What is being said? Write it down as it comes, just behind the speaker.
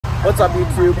What's up,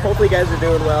 YouTube? Hopefully you guys are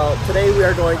doing well. Today we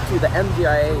are going to the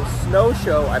MGIA Snow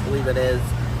Show, I believe it is.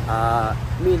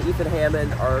 Me and Ethan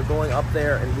Hammond are going up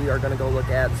there and we are going to go look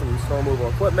at some snow removal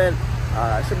equipment.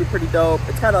 Should be pretty dope.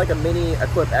 It's kind of like a mini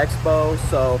Equip Expo.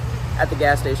 So at the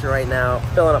gas station right now,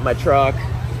 filling up my truck.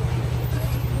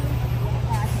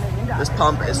 This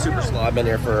pump is super slow. I've been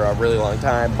here for a really long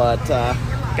time, but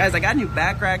guys, I got a new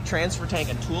back rack, transfer tank,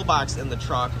 and toolbox in the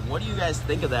truck. What do you guys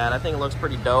think of that? I think it looks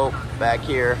pretty dope back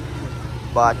here.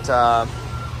 But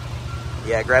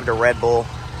yeah, I grabbed a Red Bull.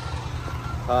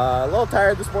 A little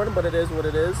tired this morning, but it is what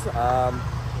it is.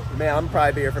 Man, I'm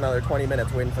probably be here for another 20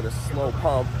 minutes waiting for the snow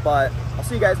pump. But I'll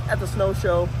see you guys at the snow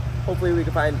show. Hopefully we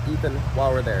can find Ethan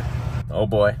while we're there. Oh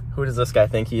boy, who does this guy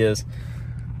think he is?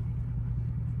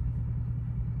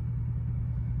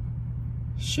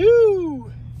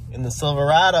 Shoo! In the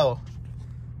Silverado.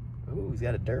 Ooh, he's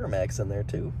got a Duramax in there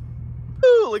too.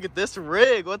 Ooh, look at this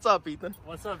rig. What's up, Ethan?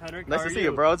 What's up, Henrik? Nice to see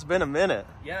you, bro. It's been a minute.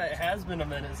 Yeah, it has been a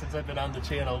minute since I've been on the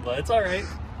channel, but it's all right.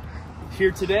 Here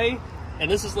today,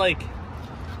 and this is like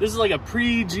a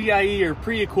pre-GIE or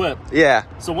pre-equip. Yeah.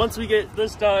 So once we get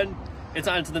this done, it's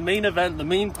on to the main event, the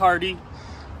main party.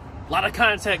 A lot of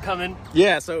content coming.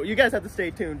 Yeah, so you guys have to stay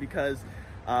tuned because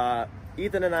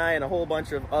Ethan and I and a whole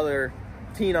bunch of other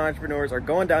teen entrepreneurs are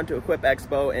going down to Equip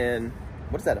Expo in,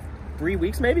 what is that, 3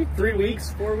 weeks maybe? 3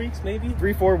 weeks? 4 weeks maybe?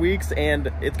 3-4 weeks, and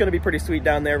it's going to be pretty sweet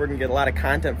down there. We're going to get a lot of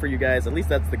content for you guys. At least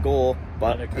that's the goal.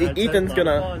 But Ethan's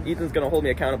gonna hold me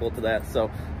accountable to that.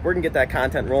 So we're going to get that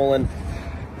content rolling.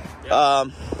 Yep.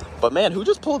 But man, who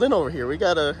just pulled in over here? We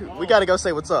gotta go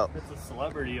say what's up. It's a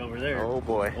celebrity over there. Oh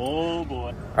boy. Oh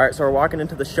boy. All right, so we're walking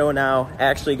into the show now.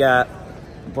 Actually got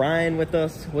Brian with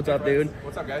us. What's up, dude?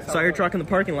 What's up, guys? Saw your truck in the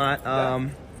parking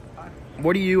lot.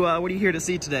 What are you here to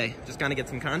see today? Just kind of get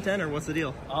some content, or what's the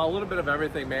deal? A little bit of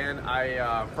everything, man.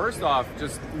 I first off,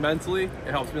 just mentally,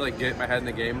 it helps me like get my head in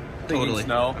the game. Totally.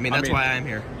 Snow. I mean, that's why I'm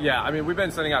here. Yeah, I mean, we've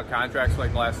been sending out contracts for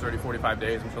like the last 30, 45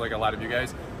 days. I'm sure like a lot of you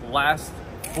guys. Last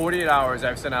 48 hours,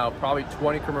 I've sent out probably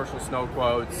 20 commercial snow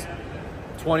quotes,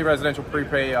 20 residential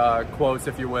prepay quotes,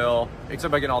 if you will.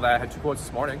 Except by getting all that, I had 2 quotes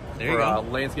this morning for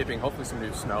landscaping, hopefully some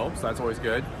new snow, so that's always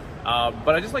good.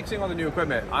 But I just like seeing all the new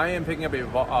equipment. I am picking up a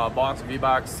Boss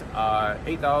V-Box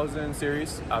 8000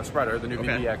 series spreader, the new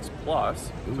VBX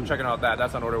Plus. Ooh. So checking out that.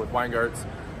 That's on order with Weingarts.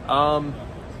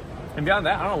 And beyond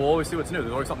that, I don't know, we'll always see what's new.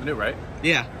 There's always something new, right?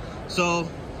 Yeah. So,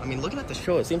 I mean, looking at the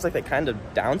show, it seems like they kind of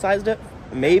downsized it,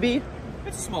 maybe.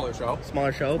 It's a smaller show.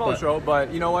 Smaller show,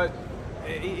 but you know what?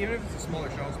 Even if it's a smaller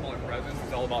show, smaller presence,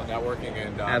 it's all about networking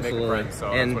and making friends.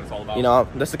 So that's what it's all about. You know,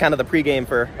 this is kind of the pregame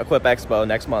for Equip Expo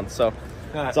next month, so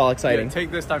it's all exciting. Yeah, take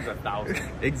this times 1,000.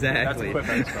 Exactly. That's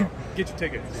Equip Expo. Get your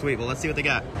tickets. Sweet. Well, let's see what they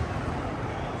got.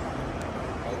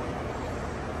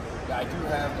 Yeah, I do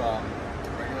have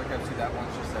regular Pepsi. That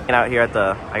one's just out here at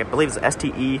the, I believe it's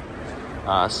STE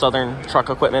Southern Truck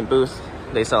Equipment booth.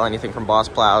 They sell anything from Boss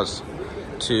plows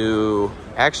to,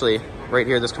 actually, right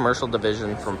here, this commercial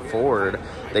division from Ford,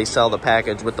 they sell the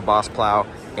package with the Boss plow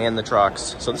and the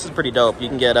trucks. So this is pretty dope. You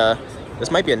can get a, this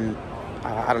might be a,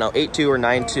 I don't know, 8.2 or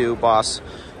 9.2 Boss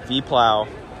V plow,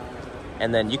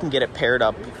 and then you can get it paired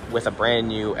up with a brand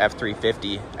new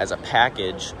F350 as a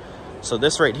package. So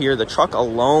this right here, the truck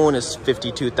alone is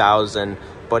 $52,000,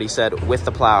 but he said with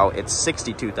the plow it's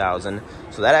 $62,000.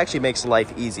 So that actually makes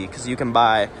life easy because you can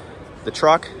buy the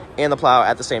truck and the plow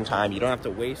at the same time. You don't have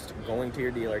to waste going to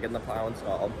your dealer, getting the plow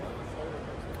installed.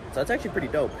 So that's actually pretty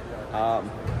dope.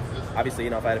 Obviously, you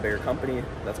know, if I had a bigger company,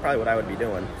 that's probably what I would be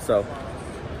doing. So,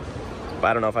 but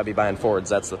I don't know if I'd be buying Fords.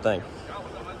 That's the thing.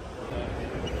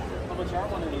 How much are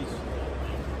one of these?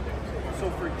 So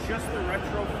for just the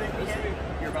retrofit kit,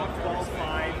 you're about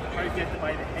 12.5. Try to get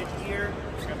by the headgear,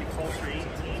 it's gonna be closer to 18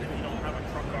 if you don't have a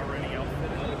truck already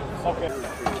outfitted.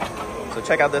 Okay. So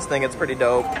check out this thing. It's pretty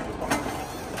dope.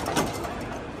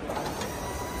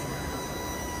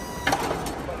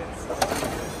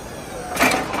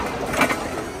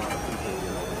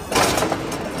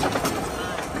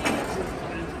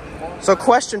 So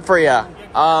question for you.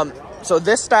 So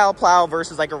this style plow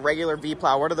versus like a regular V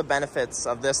plow, what are the benefits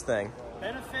of this thing?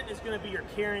 Benefit is going to be your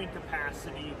carrying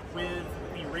capacity with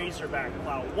the Razorback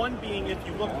plow. One being, if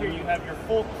you look here, you have your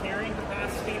full carrying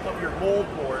capacity of your mold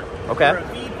board. Okay. For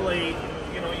a V-blade,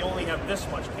 you know, you only have this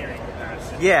much carrying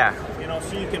capacity. Yeah. You know,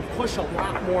 so you can push a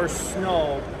lot more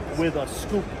snow with a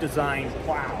scoop design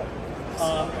plow.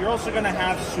 You're also going to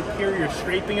have superior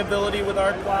scraping ability with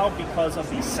our plow because of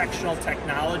the sectional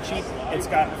technology. It's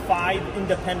got 5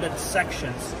 independent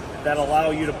sections that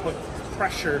allow you to put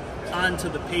pressure onto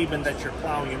the pavement that you're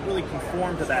plowing and really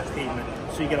conform to that pavement,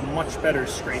 so you get a much better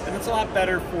scrape. And it's a lot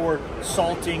better for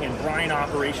salting and brine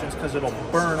operations because it'll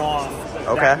burn off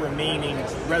that remaining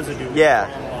residue. Yeah,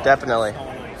 definitely.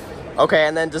 Okay,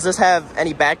 and then does this have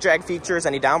any back drag features,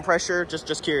 any down pressure?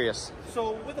 Just curious.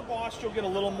 So with the Bosch, you'll get a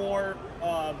little more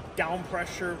down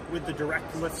pressure with the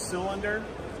direct lift cylinder.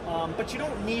 But you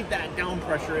don't need that down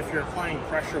pressure if you're applying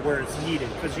pressure where it's needed,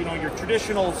 because you know your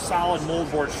traditional solid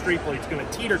moldboard straight blade is going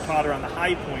to teeter-totter on the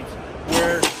high points,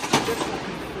 where this will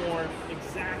conform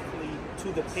exactly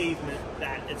to the pavement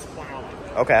that it's plowing.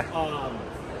 Okay.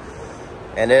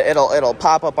 And it'll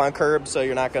pop up on curbs, so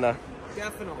you're not gonna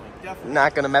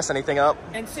not gonna mess anything up.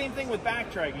 And same thing with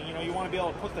back dragging. You know, you want to be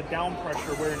able to put the down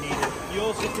pressure where needed. You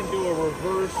also can do a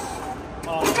reverse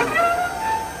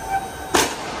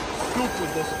scoop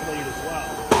with this blade as well.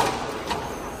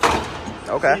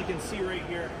 Okay. So you can see right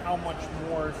here how much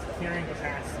more carrying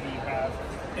capacity you have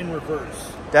in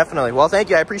reverse. Definitely. Well, thank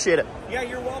you. I appreciate it. Yeah,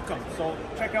 you're welcome. So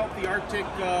check out the Arctic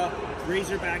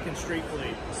Razorback and straight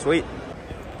blade. Sweet.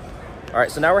 All right,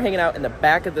 so now we're hanging out in the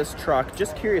back of this truck.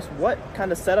 Just curious, what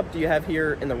kind of setup do you have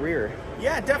here in the rear?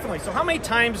 Yeah, definitely. So how many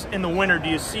times in the winter do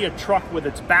you see a truck with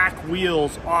its back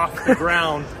wheels off the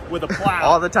ground with a plow?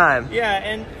 All the time. Yeah,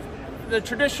 and the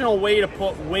traditional way to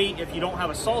put weight if you don't have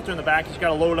a salter in the back is you got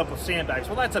to load it up with sandbags.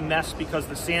 Well, that's a mess because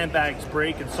the sandbags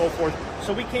break and so forth.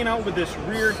 So we came out with this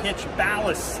rear hitch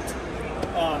ballast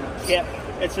kit.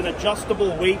 It's an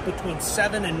adjustable weight between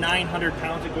 700 and 900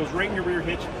 pounds. It goes right in your rear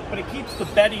hitch, but it keeps the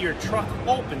bed of your truck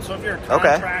open. So if you're a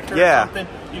contractor or something,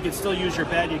 you can still use your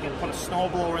bed. You can put a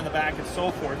snowblower in the back and so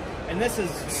forth. And this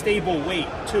is stable weight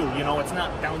too. You know, it's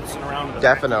not bouncing around in the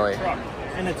back of your truck.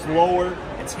 And it's lower.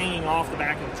 It's hanging off the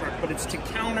back of the truck, but it's to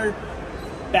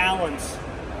counterbalance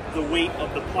the weight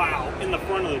of the plow in the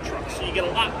front of the truck. So you get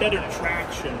a lot better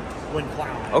traction when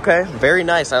plowing. Okay, very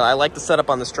nice. I like the setup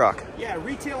on this truck. Yeah,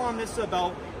 retail on this is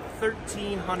about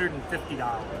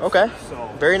 $1,350. Okay, so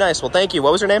very nice. Well, thank you.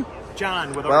 What was your name?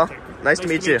 John with Arctic. Nice to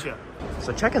meet you.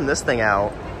 So checking this thing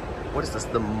out. What is this?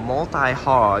 The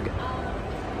multi-hog.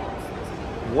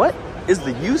 What is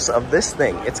the use of this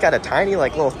thing? It's got a tiny,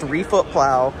 like, little 3-foot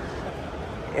plow,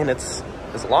 and it's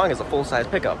as long as a full-size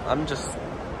pickup. I'm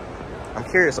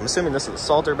curious. I'm assuming this is a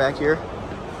salter back here.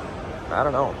 I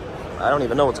don't know. I don't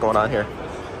even know what's going on here.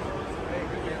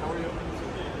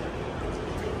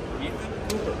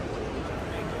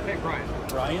 Hey, Brian.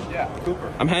 Brian? Yeah, Cooper.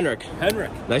 I'm Henrik.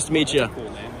 Henrik. Nice to meet you.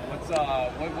 Cool name. What are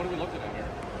we looking at here?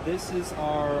 This is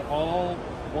our all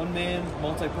one-man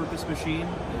multi-purpose machine.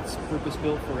 It's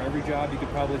purpose-built for every job you could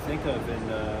probably think of in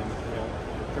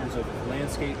terms of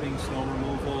landscaping, snow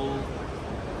removal,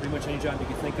 pretty much any job you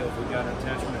could think of. We've got an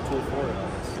attachment and tool for it.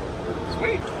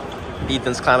 Sweet.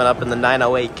 Ethan's climbing up in the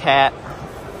 908 Cat.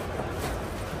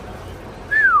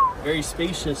 Very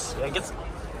spacious.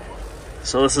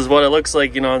 So this is what it looks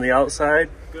like, you know, on the outside.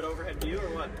 Good overhead view or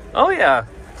what? Oh yeah,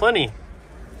 plenty.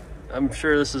 I'm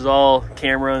sure this is all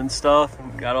camera and stuff.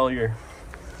 Got all your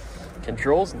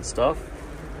controls and stuff.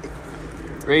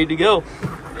 Ready to go.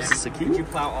 This is the key. Did you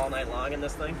plow all night long in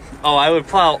this thing? Oh, I would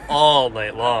plow all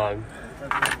night long.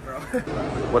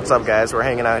 What's up, guys? We're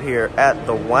hanging out here at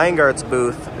the Weingart's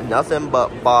booth. Nothing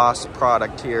but Boss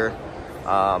product here.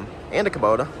 And a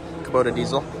Kubota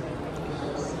diesel.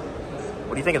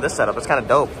 What do you think of this setup? It's kind of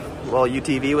dope. A little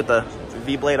UTV with the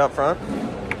V-blade up front.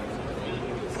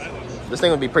 This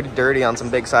thing would be pretty dirty on some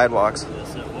big sidewalks.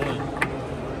 Yes, it would.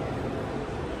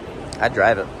 I'd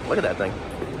drive it. Look at that thing.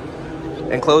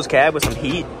 Enclosed cab with some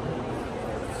heat.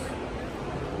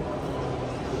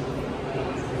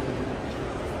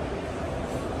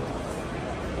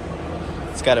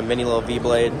 It's got a mini little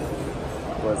V-blade.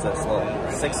 What is this? Little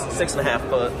 6.5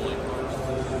 foot.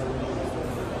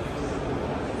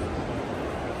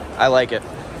 I like it.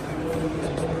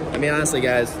 I mean, honestly,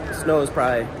 guys, snow is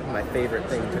probably my favorite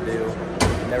thing to do.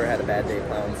 Never had a bad day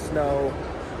plowing snow.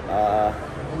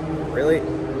 Really,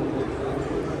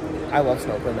 I love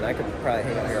snow equipment. I could probably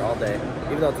hang out here all day.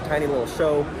 Even though it's a tiny little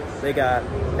show, they got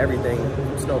everything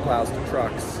from snow plows to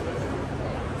trucks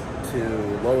to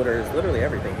loaders, literally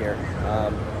everything here.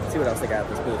 Let's see what else they got at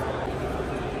this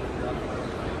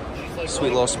booth. Sweet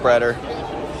little spreader.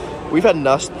 We've had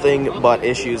nothing but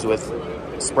issues with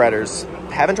spreaders.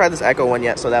 Haven't tried this Echo one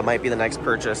yet, so that might be the next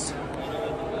purchase.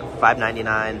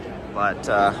 $5.99, but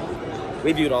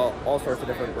we viewed all sorts of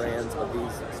different brands of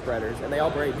these spreaders, and they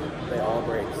all break. They all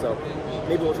break. So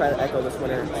maybe we'll try the Echo this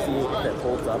winter, see if it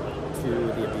holds up to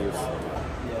the abuse.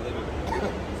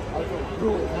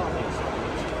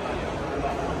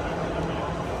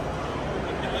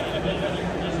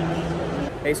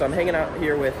 Hey, so I'm hanging out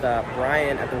here with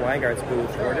Brian at the Weingart's booth.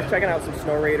 We're just checking out some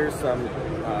Snow Raiders, some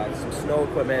snow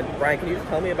equipment. Brian, can you just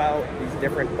tell me about these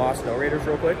different Boss Snow Raiders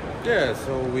real quick? Yeah,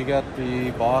 so we got the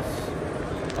Boss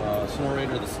Snow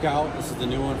Raider, the Scout. This is the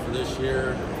new one for this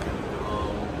year.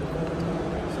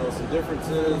 So some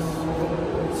differences.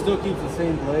 It still keeps the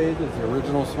same blade as the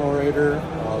original Snow Raider.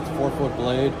 It's a 4-foot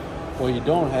blade. What you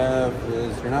don't have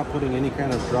is you're not putting any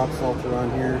kind of drop salter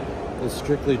on here. It's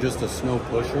strictly just a snow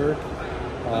pusher.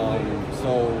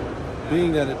 So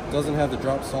being that it doesn't have the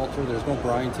drop salter, there's no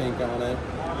brine tank on it.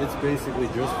 It's basically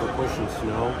just for pushing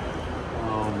snow.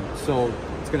 So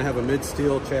it's going to have a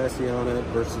mid-steel chassis on it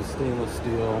versus stainless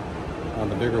steel on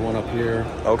the bigger one up here.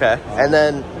 Okay. And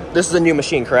then this is a new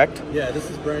machine, correct? Yeah, this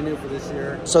is brand new for this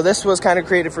year. So this was kind of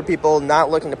created for people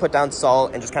not looking to put down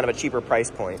salt and just kind of a cheaper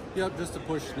price point. Yep, just to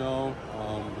push snow.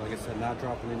 Like I said, not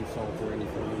dropping any salt or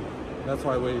anything. That's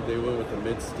why they went with the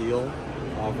mid-steel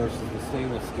versus the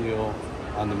stainless steel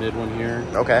on the mid one here.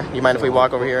 Okay. You mind if we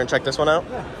walk over here and check this one out?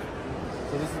 Yeah.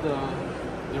 So this is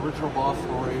the original Boss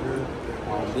Snow Raider.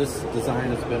 This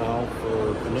design has been out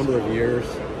for a number of years.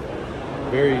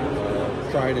 Very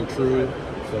tried and true.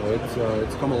 So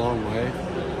it's come a long way.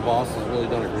 Boss has really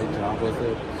done a great job with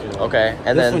it. So okay.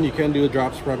 And this then one you can do a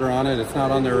drop spreader on it. It's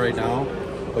not on there right now,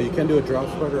 but you can do a drop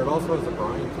spreader. It also has a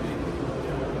brine tank.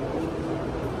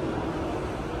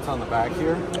 It's on the back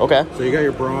here. Okay. So you got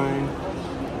your brine,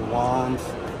 your wands.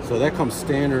 So that comes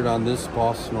standard on this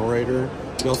Boss Snow Raider.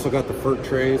 You also got the fert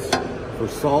trays for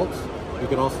salt. You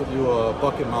can also do a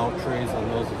bucket mount trays on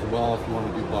those as well if you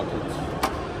want to do buckets.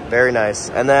 Very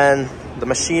nice. And then the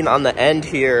machine on the end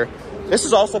here, this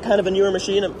is also kind of a newer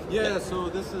machine. Yeah, so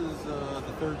this is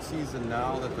the third season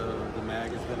now that the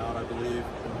mag has been out, I believe.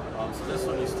 So this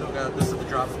one you still got, this is the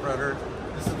drop spreader.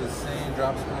 This is the same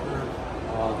drop spreader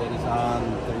that is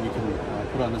on, that you can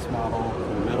put on this model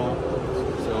in the middle.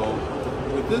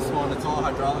 So with this one, it's all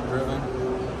hydraulic driven.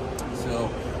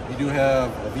 So you do have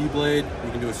a V-blade,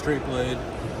 you can do a straight blade.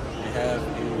 They have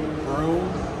a broom,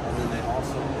 and then they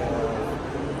also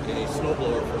have a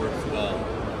snowblower for it as well.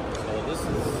 So this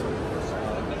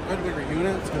is quite a bigger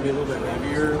unit. It's going to be a little bit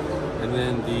heavier. And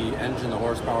then the engine, the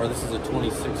horsepower, this is a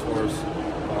 26 horse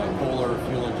Kohler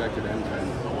fuel injected engine.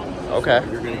 Okay.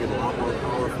 So you're going to get a lot more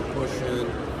power for pushing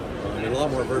and a lot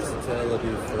more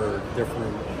versatility for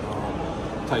different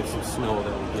types of snow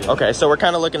that we get. Okay, so we're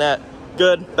kind of looking at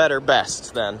good, better,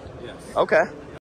 best then. Yes. Okay.